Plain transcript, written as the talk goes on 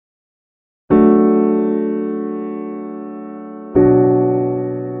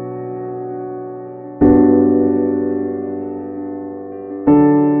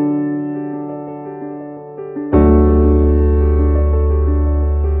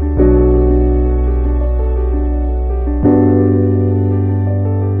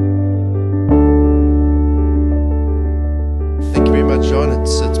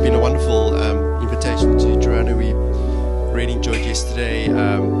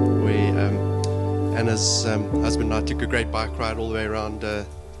and his husband and I took a great bike ride all the way around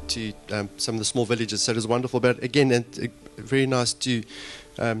to some of the small villages. So it was wonderful. But again, very nice to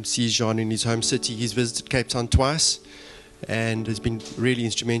see Jean in his home city. He's visited Cape Town twice and has been really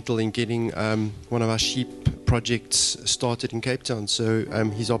instrumental in getting one of our sheep projects started in Cape Town. So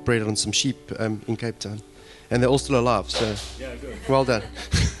he's operated on some sheep in Cape Town, and they're all still alive. So yeah, good. Well done.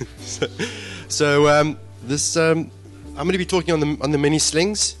 so this I'm going to be talking on the mini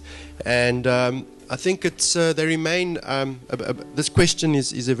slings, and I think it's they remain. This question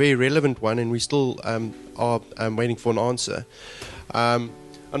is a very relevant one, and we still are waiting for an answer.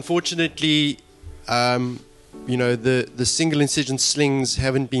 Unfortunately, you know, the single incision slings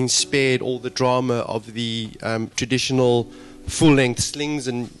haven't been spared all the drama of the traditional full-length slings,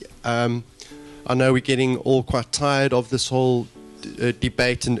 and I know we're getting all quite tired of this whole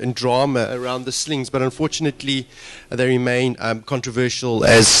debate and drama around the slings, but unfortunately they remain controversial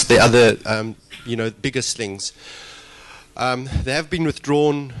as the other you know, bigger slings. They have been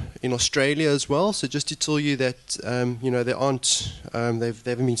withdrawn in Australia as well, so just to tell you that you know, they aren't they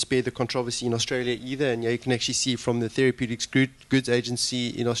haven't been spared the controversy in Australia either. And yeah, you can actually see from the Therapeutics Goods Agency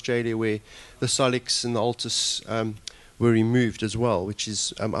in Australia where the Solix and the Altus were removed as well, which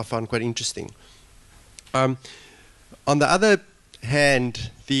is I found quite interesting. On the other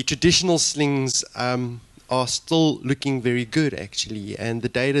hand, the traditional slings are still looking very good actually, and the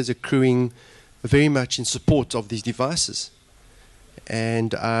data is accruing very much in support of these devices.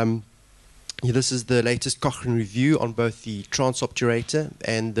 And yeah, this is the latest Cochrane review on both the transobturator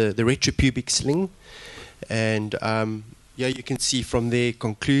and the retropubic sling. And yeah, you can see from their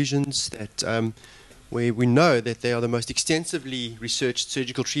conclusions that where we know that they are the most extensively researched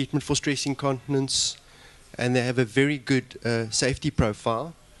surgical treatment for stress incontinence, and they have a very good safety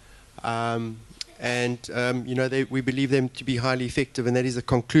profile. And you know, we believe them to be highly effective, and that is the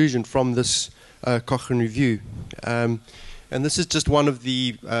conclusion from this Cochrane review. And this is just one of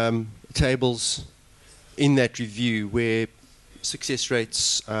the tables in that review where success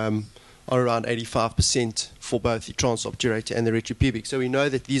rates are around 85% for both the transobturator and the retropubic. So we know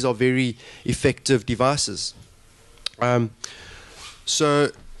that these are very effective devices. And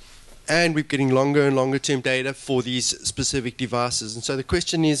we're getting longer and longer term data for these specific devices. And so the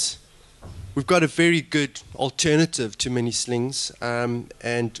question is, we've got a very good alternative to mini slings,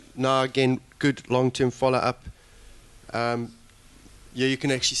 and now again, good long-term follow-up. Yeah, you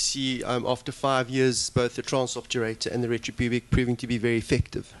can actually see after 5 years, both the transobturator and the retropubic proving to be very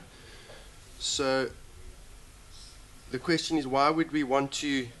effective. So the question is, why would we want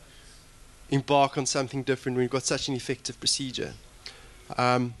to embark on something different when we've got such an effective procedure?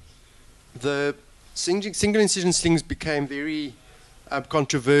 The single incision slings became very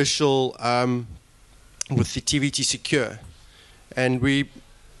controversial with the TVT Secure, and we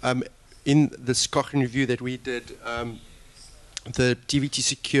in this Cochrane review that we did, the TVT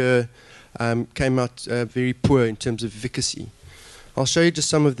Secure came out very poor in terms of efficacy. I'll show you just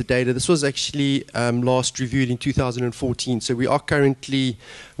some of the data. This was actually last reviewed in 2014, so we are currently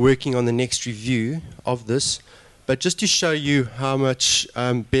working on the next review of this. But just to show you how much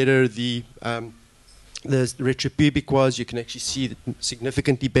better the retropubic was, you can actually see that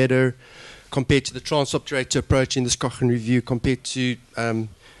significantly better compared to the transobturator approach in this Cochrane review. Compared to,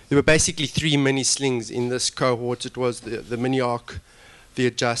 there were basically 3 mini slings in this cohort. It was the mini arc, the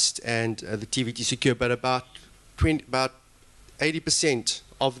adjust, and the TVT Secure. But about 80%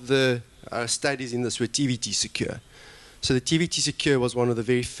 of the studies in this were TVT Secure. So the TVT Secure was one of the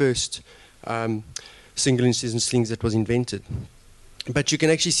very first single incision slings that was invented. But you can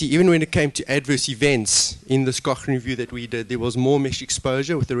actually see, even when it came to adverse events in this Cochrane review that we did, there was more mesh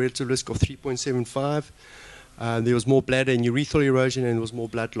exposure with a relative risk of 3.75. There was more bladder and urethral erosion, and there was more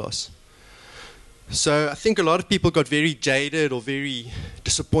blood loss. So I think a lot of people got very jaded or very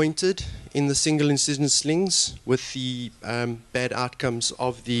disappointed in the single incision slings with the bad outcomes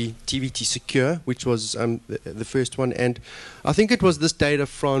of the TVT Secure, which was the first one. And I think it was this data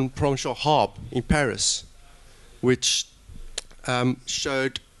from Provenchal Harb in Paris, which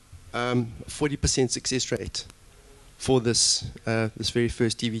showed 40% success rate for this very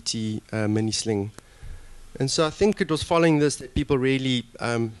first TVT mini sling. And so I think it was following this that people really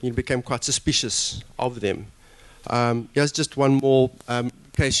became quite suspicious of them. Here's just one more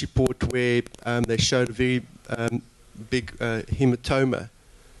case report where they showed a very big hematoma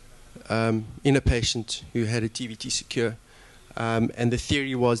in a patient who had a TVT Secure. And the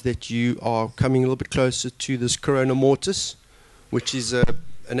theory was that you are coming a little bit closer to this corona mortis, which is an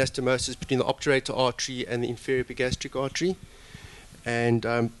anastomosis between the obturator artery and the inferior epigastric artery, and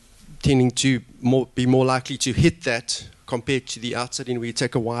tending to be more likely to hit that compared to the outside in where you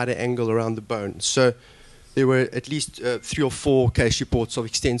take a wider angle around the bone. So there were at least 3 or 4 case reports of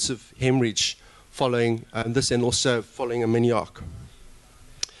extensive hemorrhage following this, and also following a mini arc.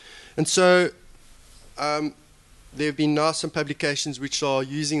 And so there have been now some publications which are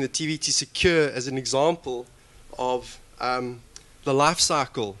using the TVT Secure as an example of the life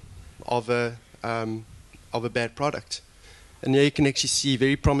cycle of a bad product. And here you can actually see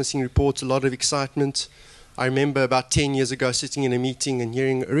very promising reports, a lot of excitement. I remember about 10 years ago sitting in a meeting and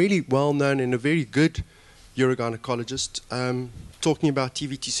hearing a really well-known and a very good urogynecologist talking about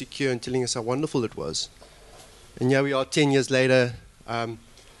TVT Secure and telling us how wonderful it was. And here we are 10 years later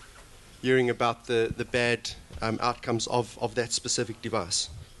hearing about the bad outcomes of that specific device.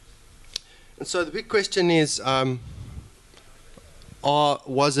 And so the big question is,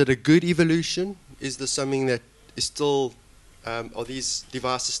 was it a good evolution? Is this something that is still, are these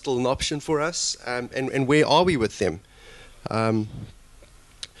devices still an option for us? And where are we with them? I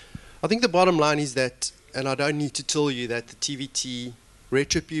think the bottom line is that, and I don't need to tell you that the TVT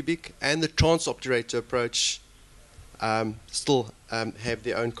retropubic and the transobturator approach still have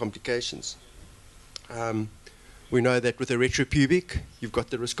their own complications. We know that with a retropubic, you've got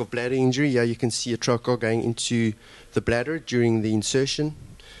the risk of bladder injury. Here you can see a trocar going into the bladder during the insertion.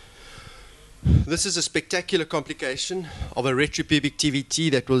 This is a spectacular complication of a retropubic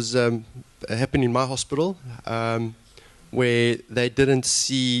TVT that was happened in my hospital, where they didn't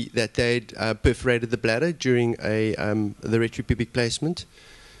see that they'd perforated the bladder during the retropubic placement.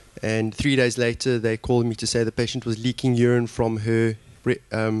 And 3 days later, they called me to say the patient was leaking urine from her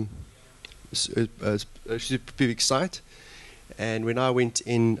suprapubic site. And when I went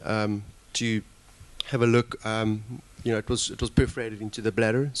in to have a look, it was perforated into the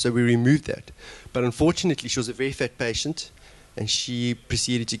bladder, so we removed that. But unfortunately, she was a very fat patient, and she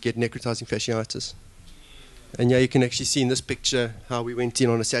proceeded to get necrotizing fasciitis. And yeah, you can actually see in this picture how we went in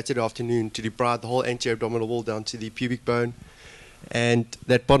on a Saturday afternoon to debride the whole anterior abdominal wall down to the pubic bone. And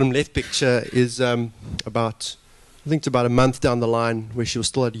that bottom left picture is about, I think it's about a month down the line, where she was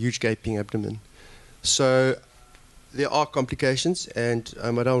still had a huge gaping abdomen. So there are complications, and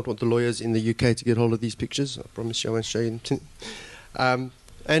I don't want the lawyers in the UK to get hold of these pictures. I promise you I won't show you them.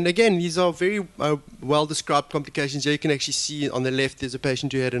 And again, these are very well-described complications. Here you can actually see on the left there's a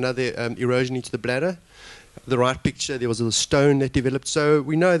patient who had another erosion into the bladder. The right picture, there was a stone that developed. So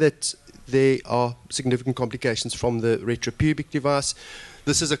we know that there are significant complications from the retropubic device.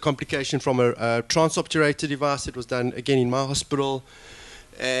 This is a complication from a transobturator device that was done, again, in my hospital.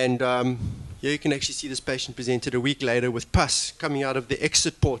 And here you can actually see this patient presented a week later with pus coming out of the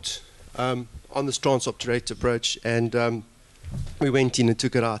exit port on this transobturator approach. And we went in and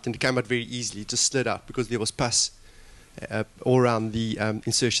took it out, and it came out very easily. It just slid out because there was pus all around the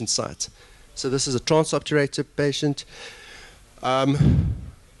insertion site. So this is a transobturator patient.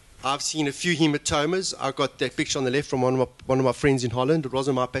 I've seen a few hematomas. I got that picture on the left from one of my friends in Holland. It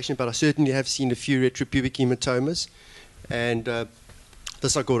wasn't my patient, but I certainly have seen a few retropubic hematomas. And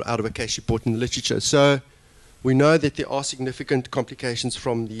this I got out of a case report in the literature. So we know that there are significant complications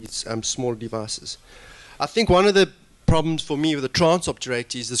from these small devices. I think one of the problems for me with the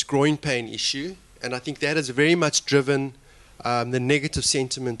transobturator is this groin pain issue, and I think that has very much driven the negative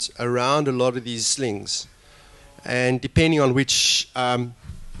sentiment around a lot of these slings. And depending on which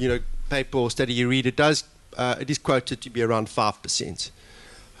paper or study you read, it is quoted to be around 5%.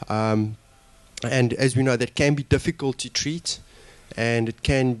 And as we know, that can be difficult to treat, and it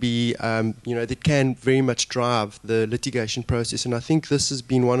can be, that can very much drive the litigation process. And I think this has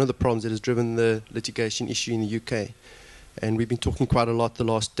been one of the problems that has driven the litigation issue in the UK. And we've been talking quite a lot the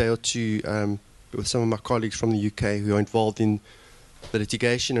last day or two with some of my colleagues from the UK who are involved in the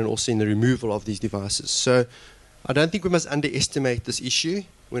litigation and also in the removal of these devices. So I don't think we must underestimate this issue.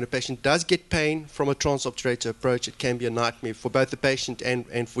 When a patient does get pain from a transobturator approach, it can be a nightmare for both the patient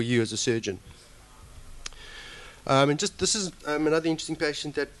and for you as a surgeon. And this is another interesting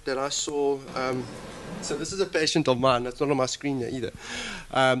patient that I saw. So this is a patient of mine. That's not on my screen here either.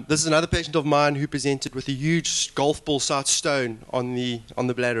 This is another patient of mine who presented with a huge golf ball-sized stone on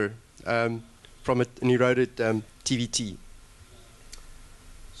the bladder from an eroded TVT.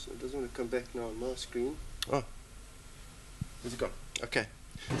 So it doesn't want to come back now on my screen. Oh, where's it gone? Okay,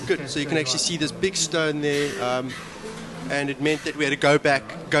 good. So you can actually see this big stone there, and it meant that we had to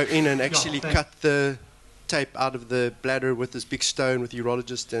go in and actually cut the tape out of the bladder with this big stone with the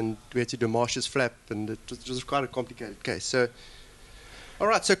urologist, and we had to do a Marsh's flap, and it was quite a complicated case. So, all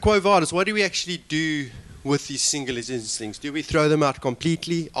right, so Quo Vadis, what do we actually do with these single incision slings? Do we throw them out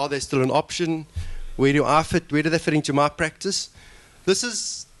completely? Are they still an option? Where do I fit? Where do they fit into my practice? This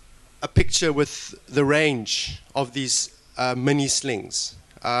is a picture with the range of these mini slings.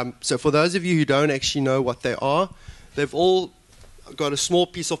 So for those of you who don't actually know what they are, they've all got a small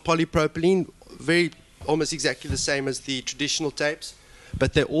piece of polypropylene, almost exactly the same as the traditional tapes,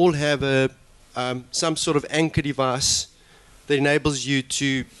 but they all have some sort of anchor device that enables you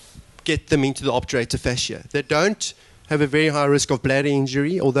to get them into the obturator fascia. They don't have a very high risk of bladder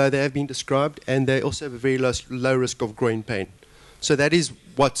injury, although they have been described, and they also have a very low risk of groin pain. So that is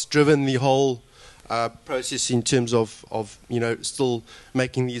what's driven the whole process in terms of still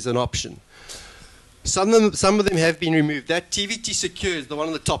making these an option. Some of them have been removed. That TVT Secures, the one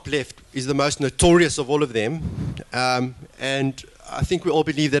on the top left, is the most notorious of all of them. And I think we all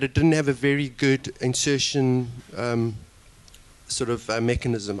believe that it didn't have a very good insertion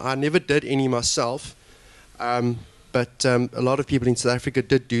mechanism. I never did any myself, but a lot of people in South Africa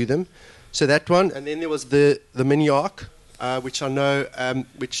did do them. So that one, and then there was the mini arc, which I know,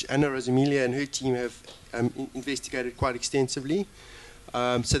 which Anna Rosamilia and her team have investigated quite extensively.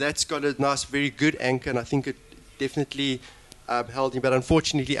 So that's got a nice, very good anchor, and I think it definitely held him. But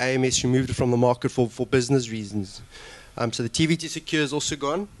unfortunately, AMS removed it from the market for business reasons. So the TVT Secure is also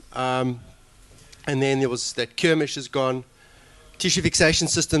gone. And then there was that Kermish is gone. Tissue fixation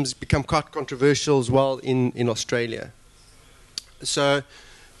systems become quite controversial as well in Australia. So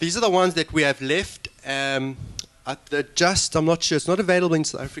these are the ones that we have left. I'm not sure, it's not available in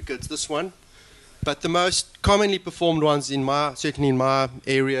South Africa, it's this one. But the most commonly performed ones certainly in my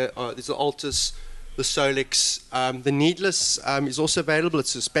area, there's the Altus, the Solix. The Needless is also available.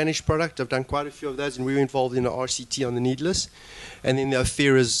 It's a Spanish product. I've done quite a few of those, and we were involved in the RCT on the Needless. And then the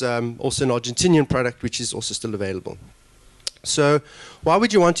Ophira is also an Argentinian product, which is also still available. So why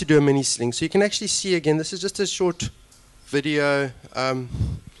would you want to do a mini sling? So you can actually see, again, this is just a short video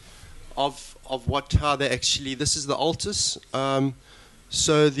of how they actually, this is the Altus.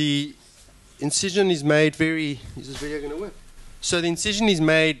 So the incision is made is this video going to work? So the incision is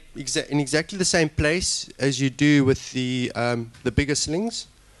made in exactly the same place as you do with the bigger slings.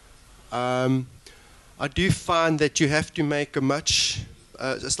 I do find that you have to make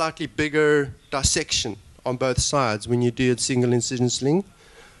a slightly bigger dissection on both sides when you do a single incision sling.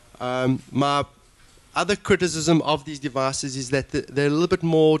 My other criticism of these devices is that they're a little bit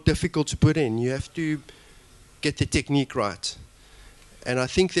more difficult to put in. You have to get the technique right. And I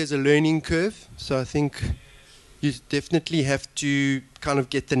think there's a learning curve, so I think you definitely have to kind of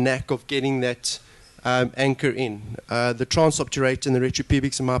get the knack of getting that anchor in. The transobturator and the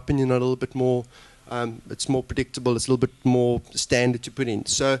retropubics, in my opinion, are a little bit more, it's more predictable, it's a little bit more standard to put in.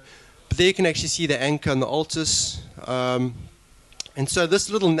 So but there you can actually see the anchor on the Altus. And so this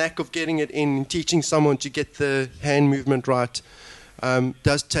little knack of getting it in and teaching someone to get the hand movement right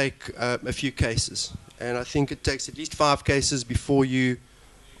does take a few cases. And I think it takes at least 5 cases before you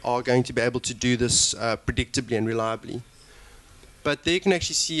are going to be able to do this predictably and reliably. But there you can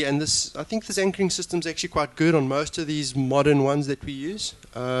actually see, and I think this anchoring system is actually quite good on most of these modern ones that we use.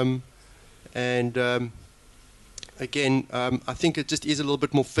 Again, I think it just is a little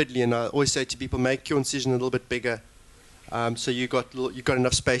bit more fiddly, and I always say to people, make your incision a little bit bigger, so you've got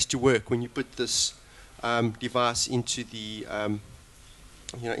enough space to work when you put this device into the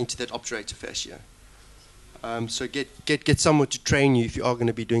into that obturator fascia. So get someone to train you if you are going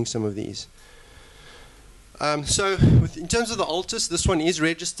to be doing some of these. So in terms of the Altus, this one is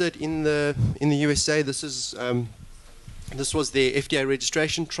registered in the USA. This was their FDA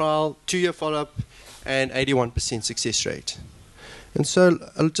registration trial, 2-year follow-up, and 81% success rate. And so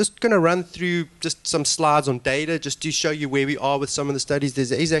I'm just going to run through just some slides on data just to show you where we are with some of the studies.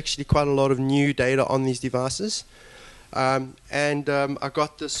 There is actually quite a lot of new data on these devices. I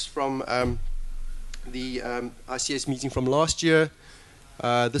got this from the ICS meeting from last year.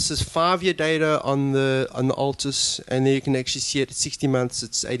 This is 5-year data on the Altus, and there you can actually see it at 60 months,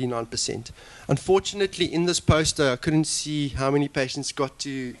 it's 89%. Unfortunately, in this poster, I couldn't see how many patients got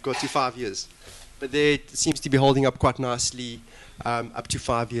to 5 years. But there it seems to be holding up quite nicely up to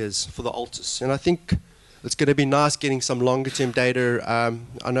 5 years for the Altus. And I think it's going to be nice getting some longer-term data.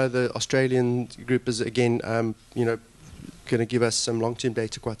 I know the Australian group is, again, going to give us some long-term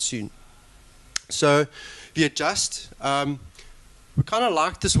data quite soon. So the adjust, we kind of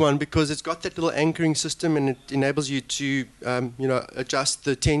like this one because it's got that little anchoring system and it enables you to adjust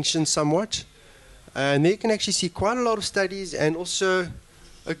the tension somewhat. And there you can actually see quite a lot of studies and also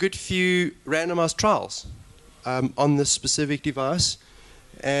a good few randomized trials on this specific device.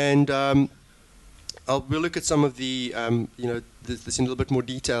 And we'll look at some of the, this in a little bit more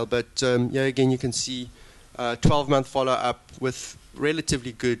detail. But yeah, again, you can see 12-month follow-up with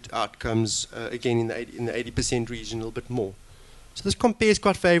relatively good outcomes, again, in the 80% region, a little bit more. So this compares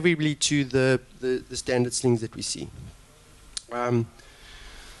quite favorably to the standard slings that we see.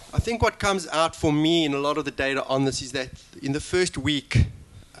 I think what comes out for me in a lot of the data on this is that in the first week,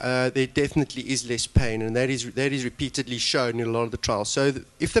 there definitely is less pain, and that is repeatedly shown in a lot of the trials. So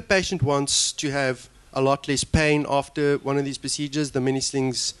if the patient wants to have a lot less pain after one of these procedures, the mini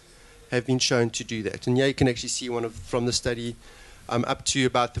slings have been shown to do that. And here you can actually see from the study up to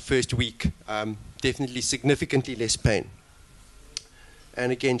about the first week, definitely significantly less pain.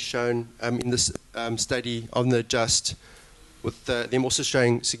 And again shown in this study on the adjust, with them also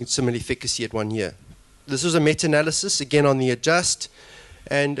showing similar efficacy at 1 year. This was a meta-analysis, again on the adjust,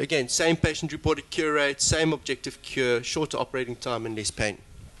 and again, same patient-reported cure rate, same objective cure, shorter operating time and less pain.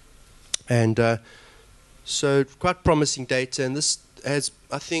 And so quite promising data, and this has,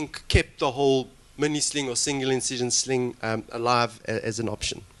 I think, kept the whole mini sling or single incision sling alive as an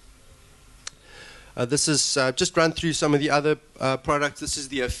option. This is just run through some of the other products. This is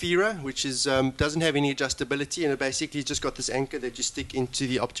the Ophira, which is doesn't have any adjustability, and it basically just got this anchor that you stick into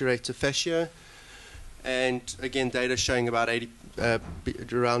the obturator fascia. And again, data showing about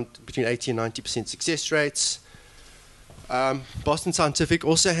around between 80 and 90% success rates. Boston Scientific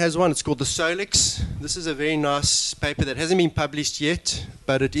also has one. It's called the Solix. This is a very nice paper that hasn't been published yet,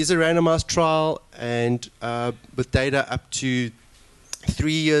 but it is a randomized trial, and with data up to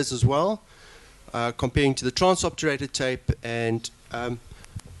 3 years as well. Comparing to the transobturator tape, and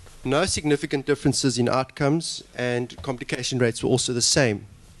no significant differences in outcomes, and complication rates were also the same,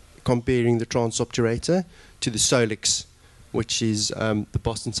 comparing the transobturator to the Solix, which is the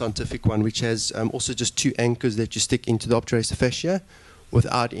Boston Scientific one, which has also just 2 anchors that you stick into the obturator fascia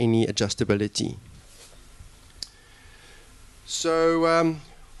without any adjustability. So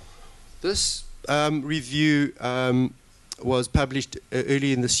this review was published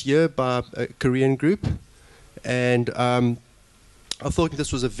early in this year by a Korean group, and I thought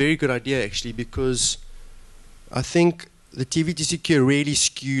this was a very good idea actually, because I think the TVT cure really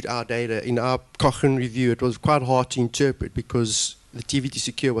skewed our data. In our Cochrane review, it was quite hard to interpret because the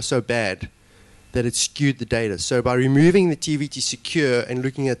TVT cure was so bad that it skewed the data. So by removing the TVT cure and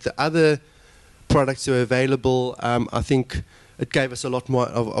looking at the other products that were available, I think it gave us a lot more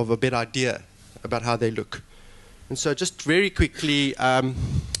of a better idea about how they look. And so just very quickly,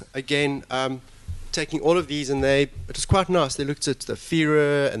 again, taking all of these, and it was quite nice. They looked at the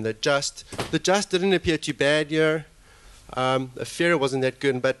Ophira and the Just. The Just didn't appear too bad here. The Ophira wasn't that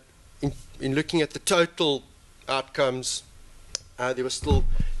good, but in looking at the total outcomes, they were still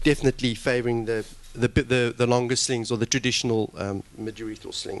definitely favoring the longer slings, or the traditional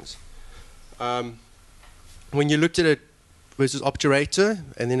midurethral slings. When you looked at it versus obturator,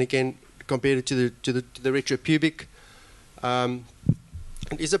 and then again compared it to the retropubic,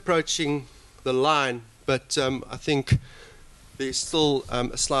 it is approaching the line, but I think there's still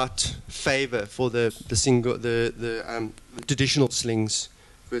a slight favor for the traditional slings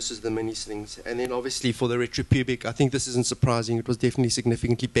versus the mini slings. And then obviously for the retropubic, I think this isn't surprising. It was definitely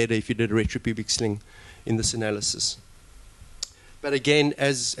significantly better if you did a retropubic sling in this analysis. But again,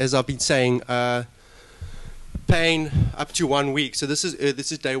 as I've been saying, pain up to 1 week. So this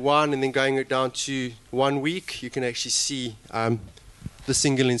is day 1, and then going down to 1 week, you can actually see the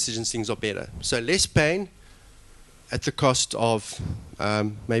single incision slings are better. So less pain at the cost of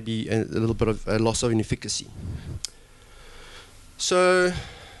maybe a little bit of a loss of efficacy. So,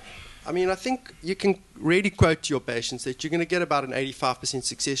 I mean, I think you can really quote to your patients that you're going to get about an 85%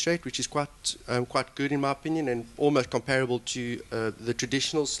 success rate, which is quite good in my opinion, and almost comparable to the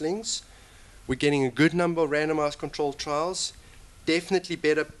traditional slings. We're getting a good number of randomized controlled trials. Definitely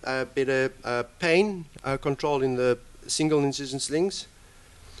better pain control in the single incision slings.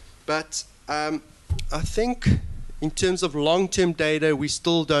 But I think in terms of long-term data, we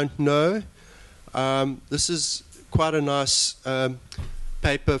still don't know. This is quite a nice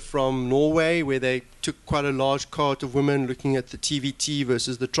paper from Norway, where they took quite a large cohort of women looking at the TVT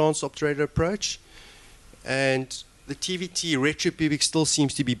versus the transobturator approach. And the TVT retropubic still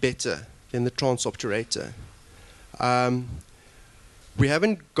seems to be better than the transobturator. We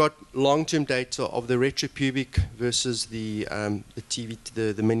haven't got long-term data of the retropubic versus the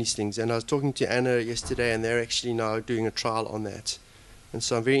mini slings. And I was talking to Anna yesterday, and they're actually now doing a trial on that. And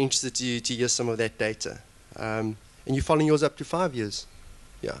so I'm very interested to hear some of that data. And you're following yours up to 5 years.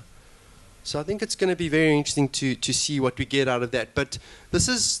 Yeah. So I think it's going to be very interesting to see what we get out of that. But this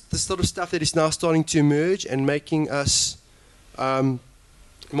is the sort of stuff that is now starting to emerge and making us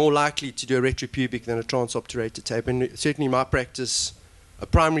more likely to do a retropubic than a transobturator tape. And certainly in my practice, a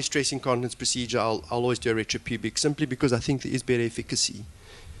primary stress incontinence procedure, I'll always do a retropubic, simply because I think there is better efficacy.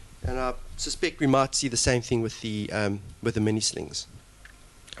 And I suspect we might see the same thing with the mini slings.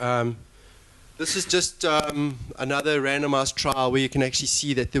 This is just another randomized trial where you can actually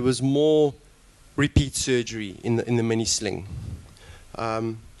see that there was more repeat surgery in the mini sling.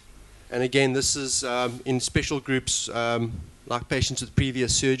 And again, this is in special groups like patients with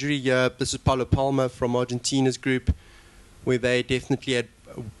previous surgery. This is Paulo Palma from Argentina's group, where they definitely had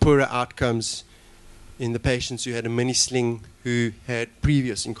poorer outcomes in the patients who had a mini sling who had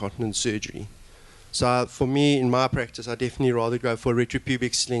previous incontinence surgery. So for me, in my practice, I definitely rather go for a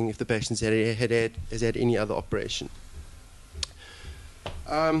retropubic sling if the patient has had any other operation.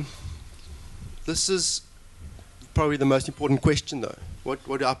 This is probably the most important question, though. What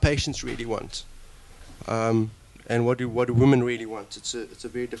do our patients really want? And what do women really want? It's a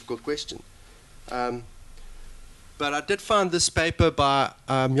very difficult question. But I did find this paper by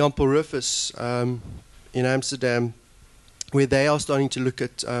Jan-Paul Rufus in Amsterdam, where they are starting to look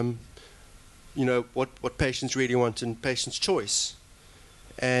at what patients really want and patients' choice.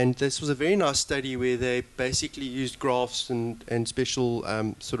 And this was a very nice study where they basically used graphs and special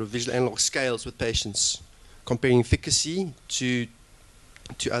sort of visual analog scales with patients, comparing efficacy to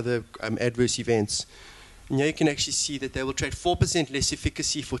other adverse events. And here you can actually see that they will trade 4% less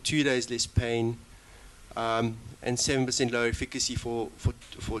efficacy for 2 days less pain, and 7% lower efficacy for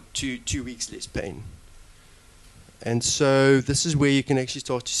 2 weeks less pain. And so this is where you can actually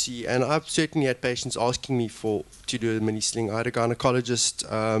start to see, and I've certainly had patients asking me to do a mini sling. I had a gynecologist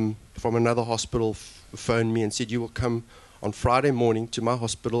from another hospital phone me and said, you will come on Friday morning to my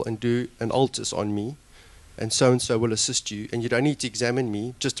hospital and do an ultus on me, and so will assist you, and you don't need to examine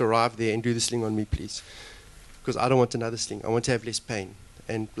me, just arrive there and do the sling on me, please, because I don't want another sling. I want to have less pain.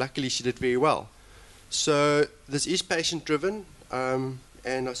 And luckily she did very well. So this is patient driven,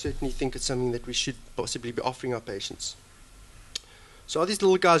 and I certainly think it's something that we should possibly be offering our patients. So are these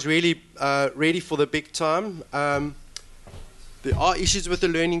little guys really ready for the big time? There are issues with the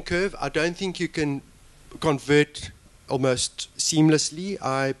learning curve. I don't think you can convert almost seamlessly.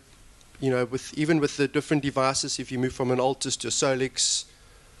 Even with the different devices, if you move from an Altus to a Solix,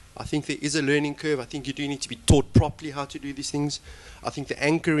 I think there is a learning curve. I think you do need to be taught properly how to do these things. I think the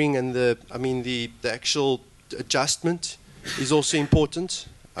anchoring and the actual adjustment is also important.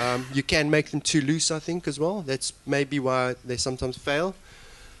 You can make them too loose, I think, as well. That's maybe why they sometimes fail.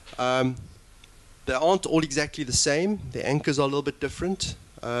 They aren't all exactly the same. The anchors are a little bit different.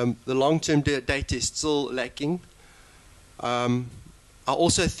 The long-term data is still lacking. I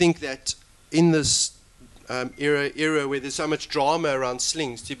also think that in this era where there's so much drama around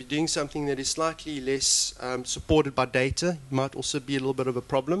slings, to be doing something that is slightly less supported by data might also be a little bit of a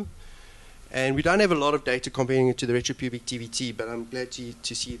problem. And we don't have a lot of data comparing it to the retropubic TVT, but I'm glad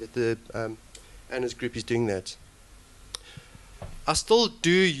to see that the Anna's group is doing that. I still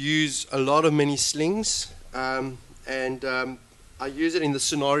do use a lot of mini slings, and I use it in the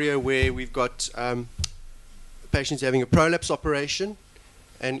scenario where we've got patients having a prolapse operation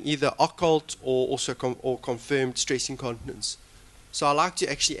and either occult or also confirmed stress incontinence. So I like to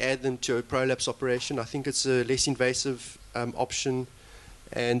actually add them to a prolapse operation. I think it's a less invasive option.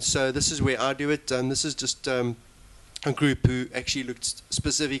 And so this is where I do it. This is just a group who actually looked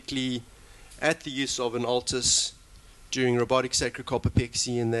specifically at the use of an Altus during robotic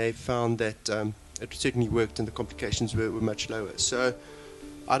sacrocolpopexy, and they found that it certainly worked and the complications were much lower. So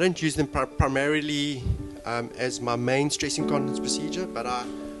I don't use them primarily as my main stress incontinence procedure, but I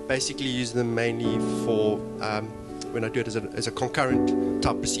basically use them mainly for when I do it as a concurrent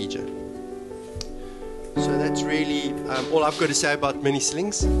type procedure. So that's really all I've got to say about mini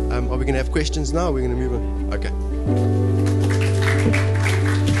slings. Are we going to have questions now? Or are we going to move on? Okay.